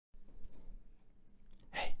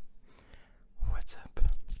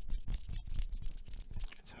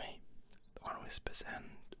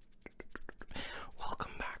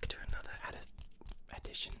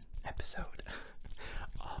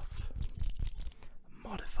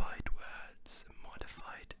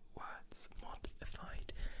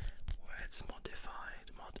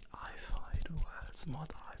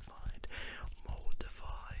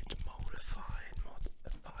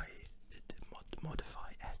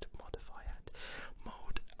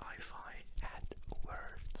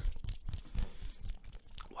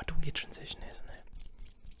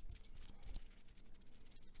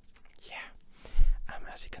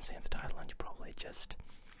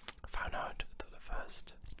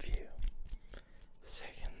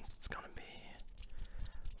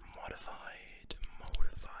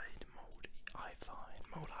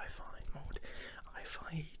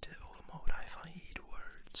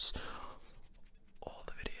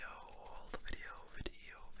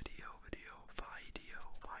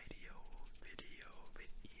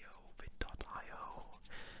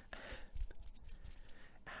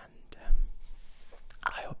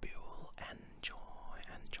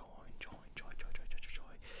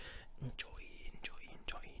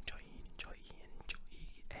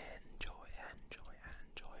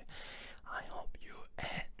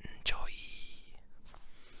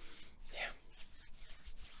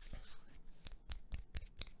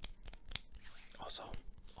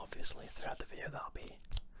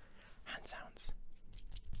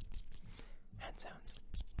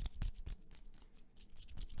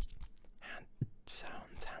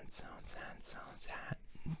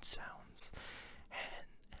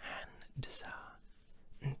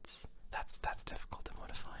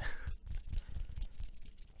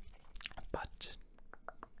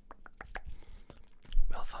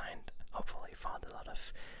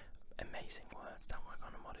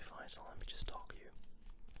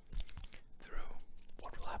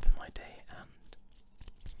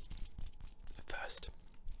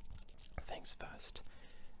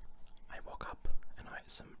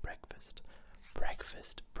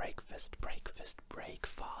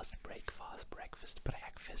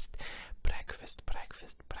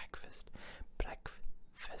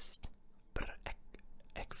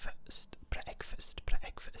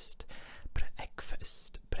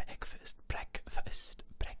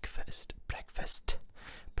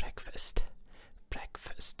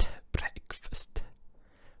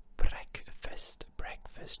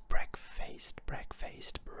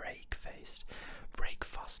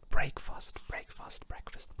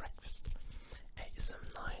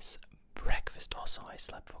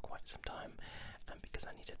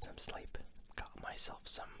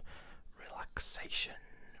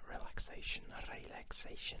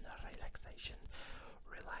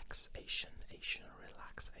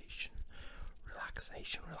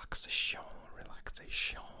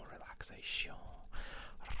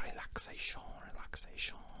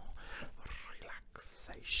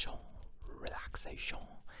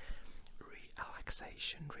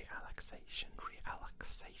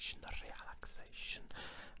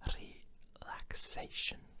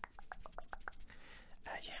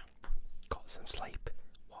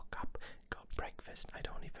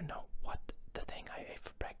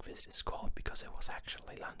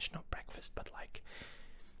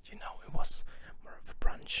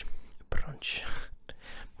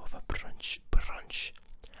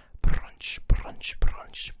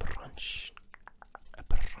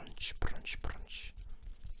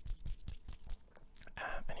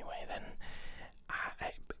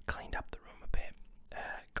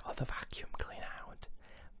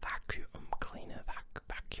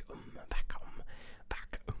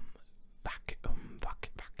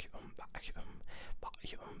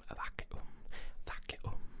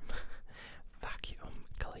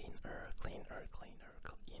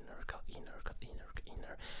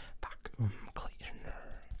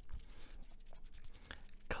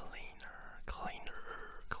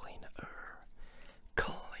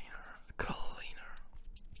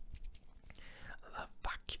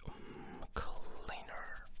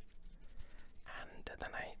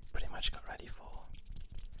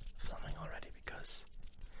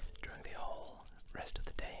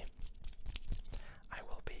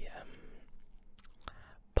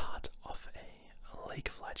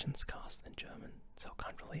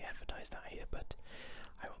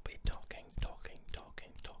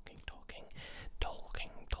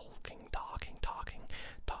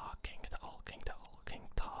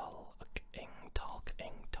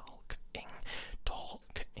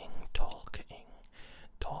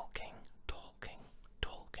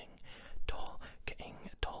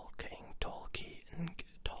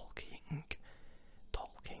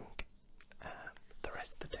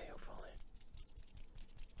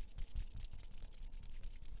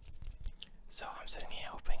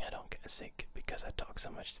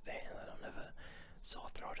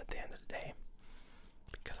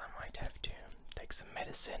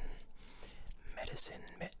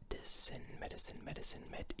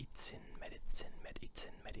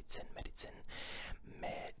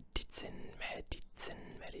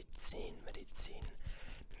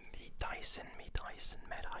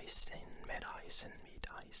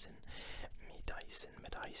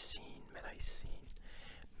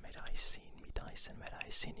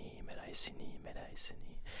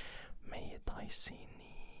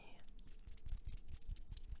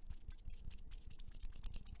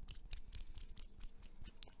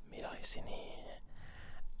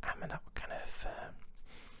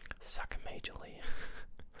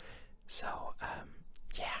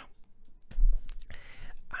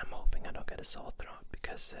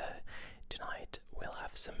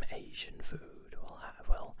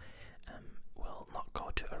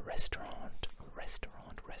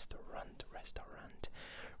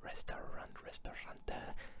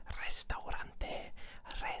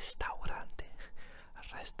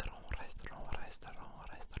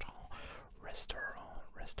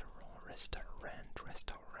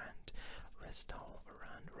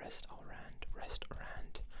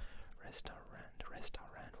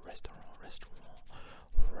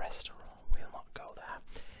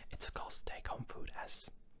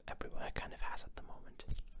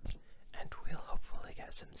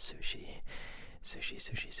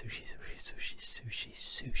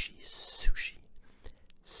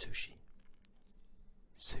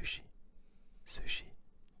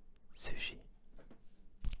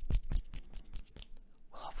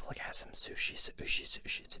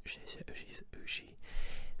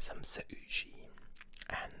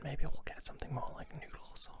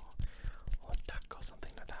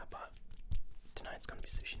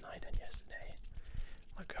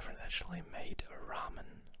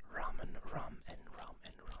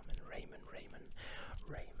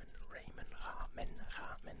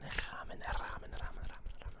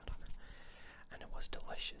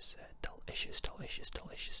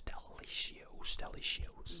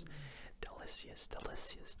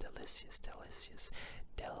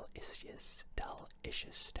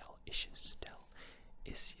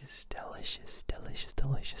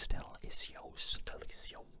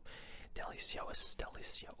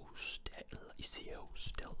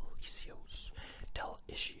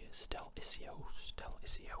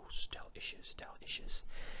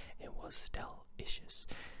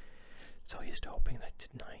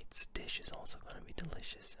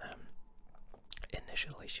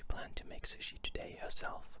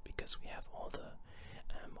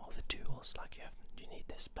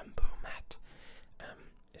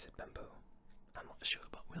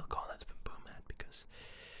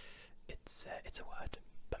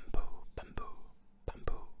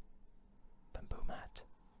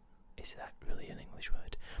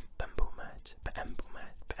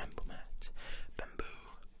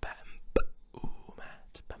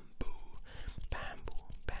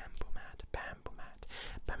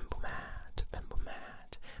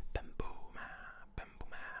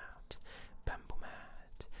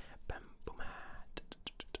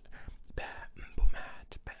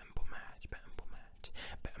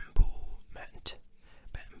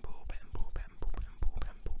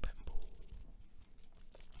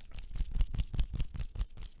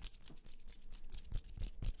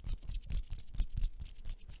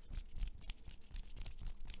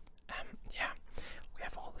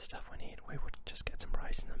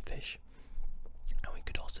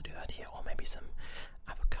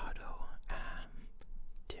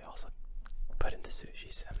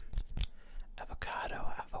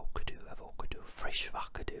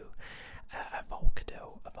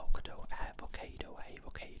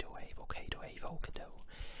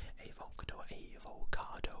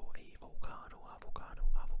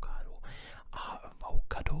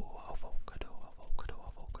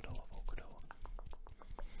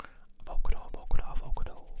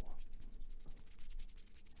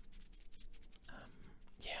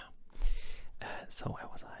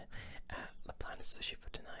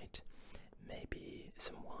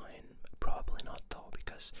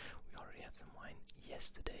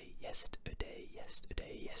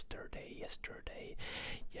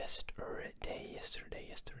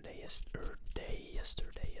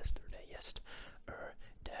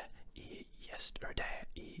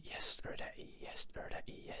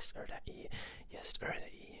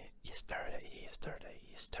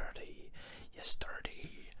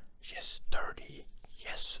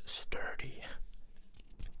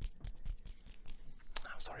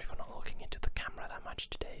sorry for not looking into the camera that much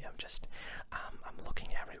today. I'm looking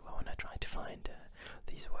everywhere when I try to find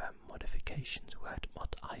these word modifications,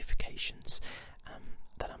 word-modifications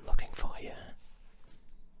that I'm looking for here.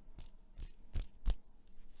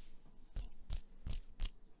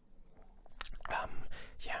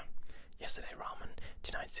 Yeah, yesterday ramen,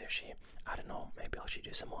 tonight sushi. I don't know, maybe I should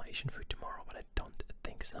do some more Asian food tomorrow, but I don't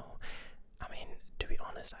think so. I mean, to be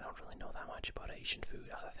honest, I don't really know that much about Asian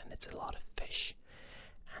food other than it's a lot of fish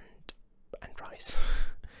and rice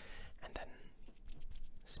and then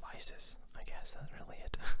spices. I guess that's really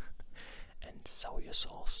it. And soya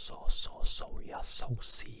sauce, soya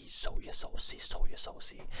saucy, soya saucy, soya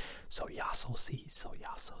saucy, soya saucy,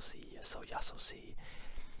 soya saucy, soya saucy,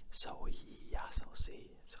 soya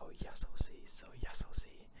saucy, soya saucy, soya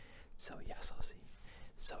saucy, soya saucy,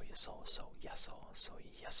 soya sauce, soya sauce,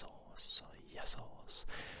 soya sauce, soya sauce,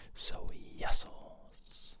 soya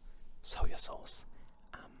sauce, soya sauce.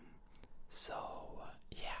 So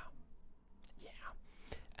yeah,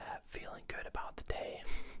 feeling good about the day.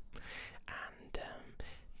 And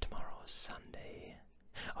tomorrow's Sunday.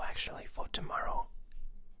 Oh, actually, for tomorrow,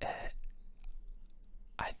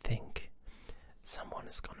 I think someone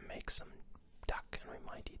is gonna make some duck, and we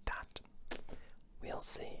might eat that. We'll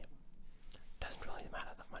see. Doesn't really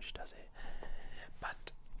matter that much, does it?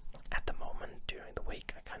 But at the moment, during the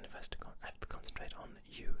week, I kind of have to concentrate on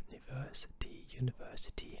university,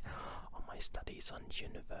 on my studies on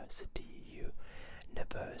university,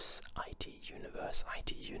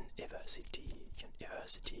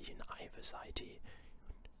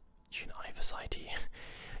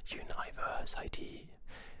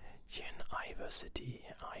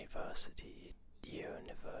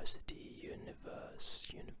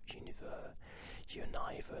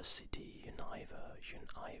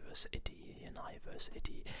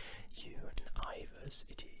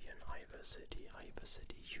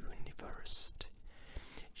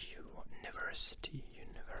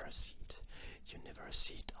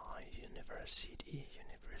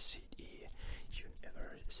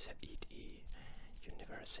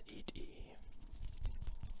 university,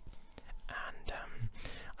 and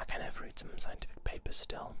I kind of read some scientific papers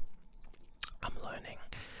still. I'm learning,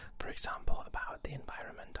 for example, about the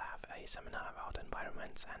environment. I have a seminar about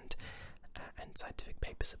environments and scientific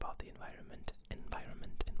papers about the environment,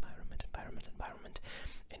 environment,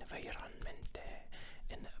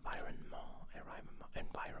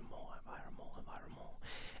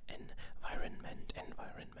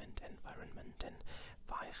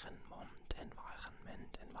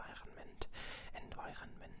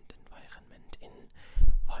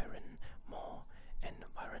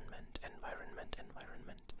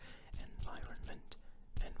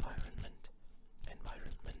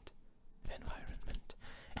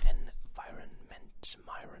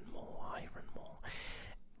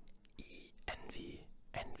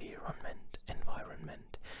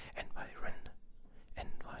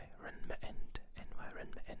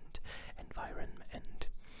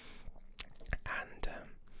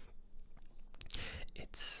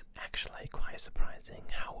 it's actually quite surprising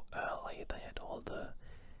how early they had all the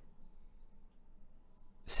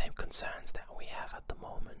same concerns that we have at the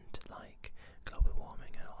moment, like global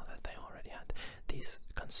warming and all that. They already had these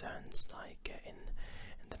concerns like in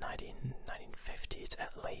the 1950s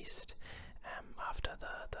at least, after the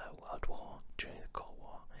World War, during the Cold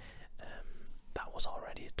War. That was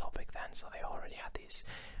already a topic then, so they already had these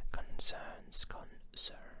concerns,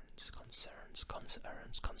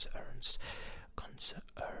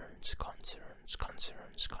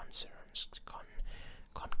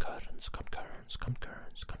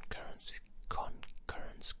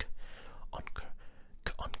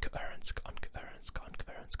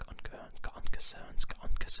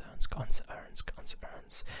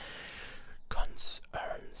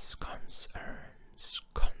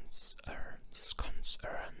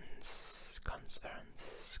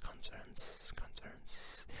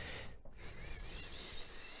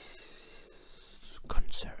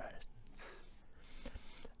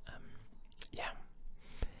 yeah,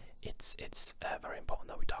 it's very important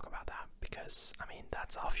that we talk about that, because I mean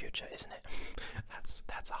that's our future, isn't it?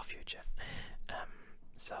 that's our future.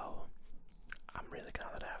 So I'm really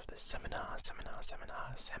glad that I have this seminar,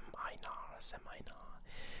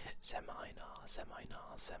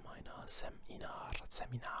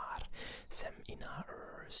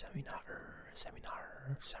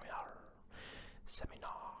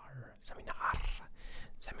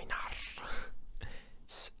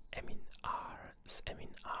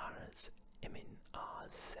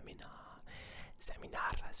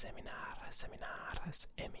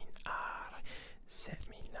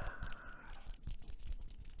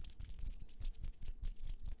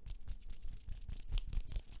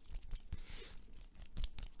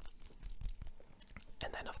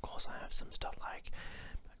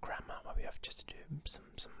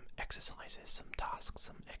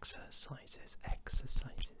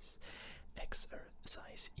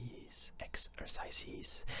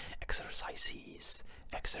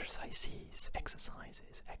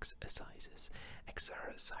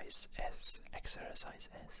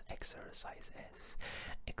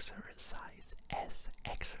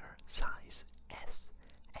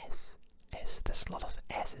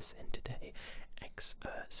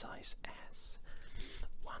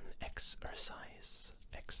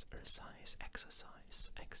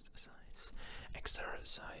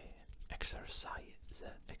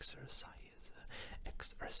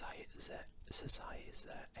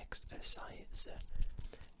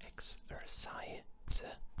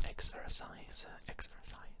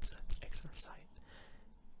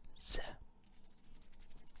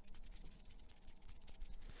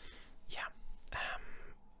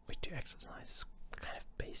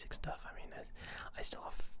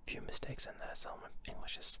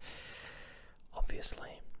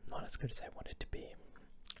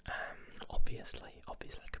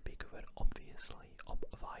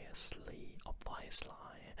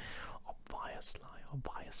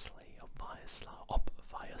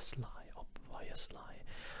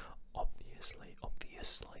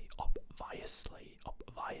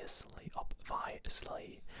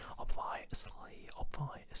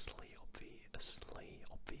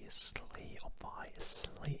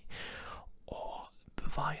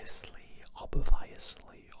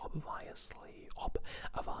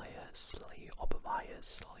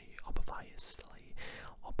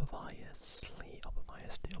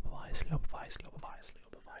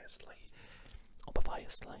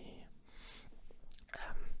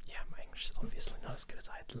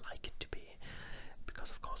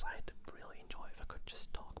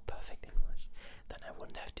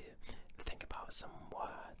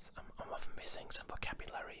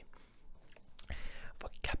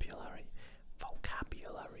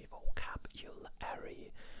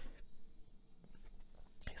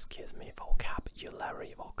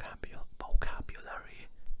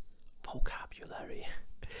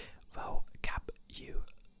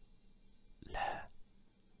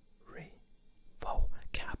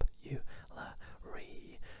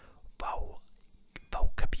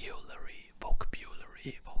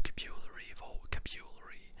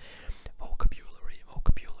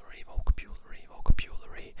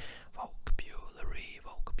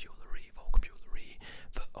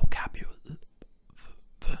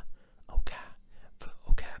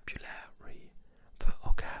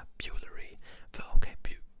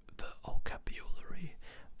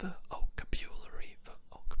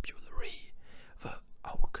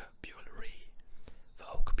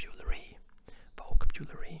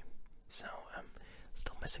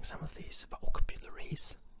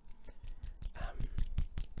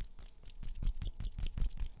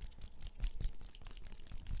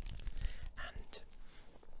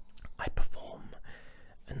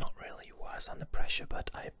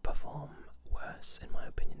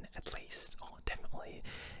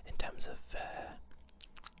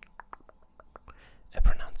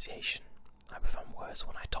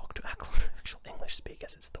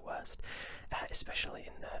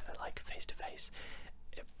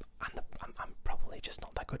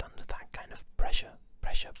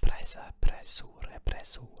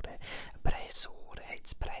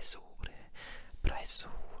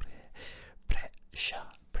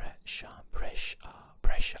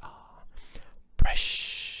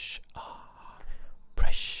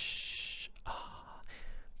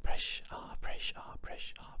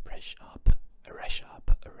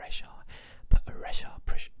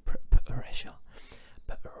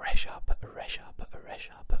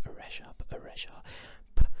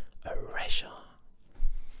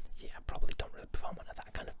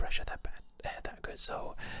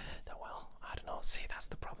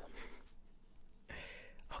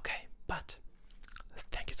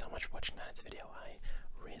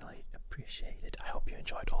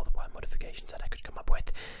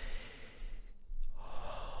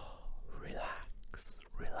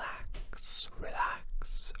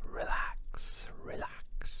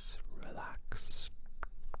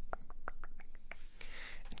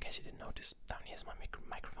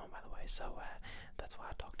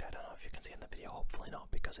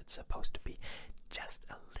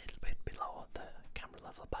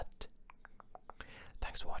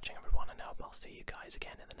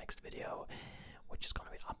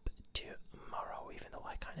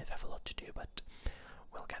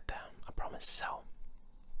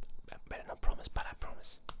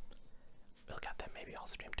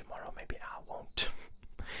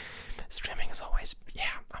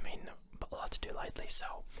 lot to do lately. So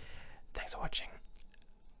thanks for watching.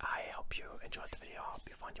 I hope you enjoyed the video. I hope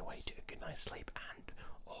you find your way to a good night's sleep and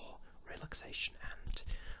or relaxation, and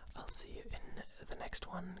I'll see you in the next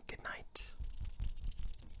one. Good night.